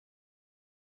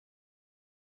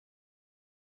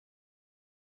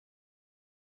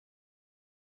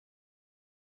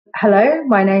Hello,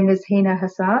 my name is Heena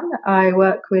Hasan. I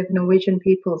work with Norwegian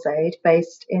People's Aid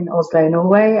based in Oslo,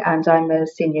 Norway, and I'm a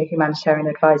senior humanitarian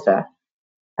advisor.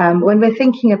 When we're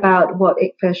thinking about what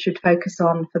ICVA should focus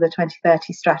on for the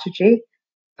 2030 strategy,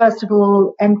 first of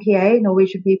all, NPA,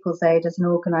 Norwegian People's Aid, as an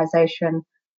organisation,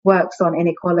 works on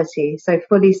inequality, so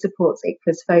fully supports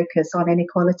ICVA's focus on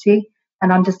inequality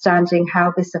and understanding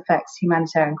how this affects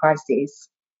humanitarian crises.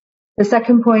 The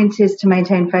second point is to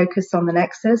maintain focus on the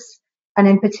nexus, and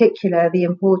in particular, the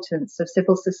importance of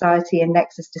civil society and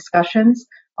nexus discussions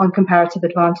on comparative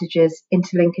advantages,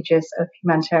 interlinkages of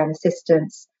humanitarian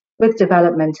assistance with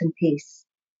development and peace.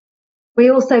 We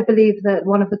also believe that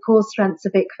one of the core strengths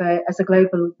of ICVA as a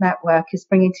global network is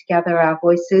bringing together our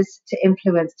voices to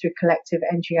influence through collective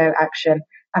NGO action,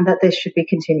 and that this should be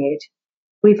continued.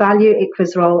 We value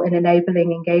ICVA's role in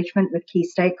enabling engagement with key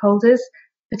stakeholders,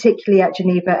 particularly at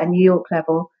Geneva and New York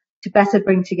level, to better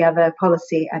bring together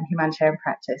policy and humanitarian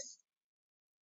practice.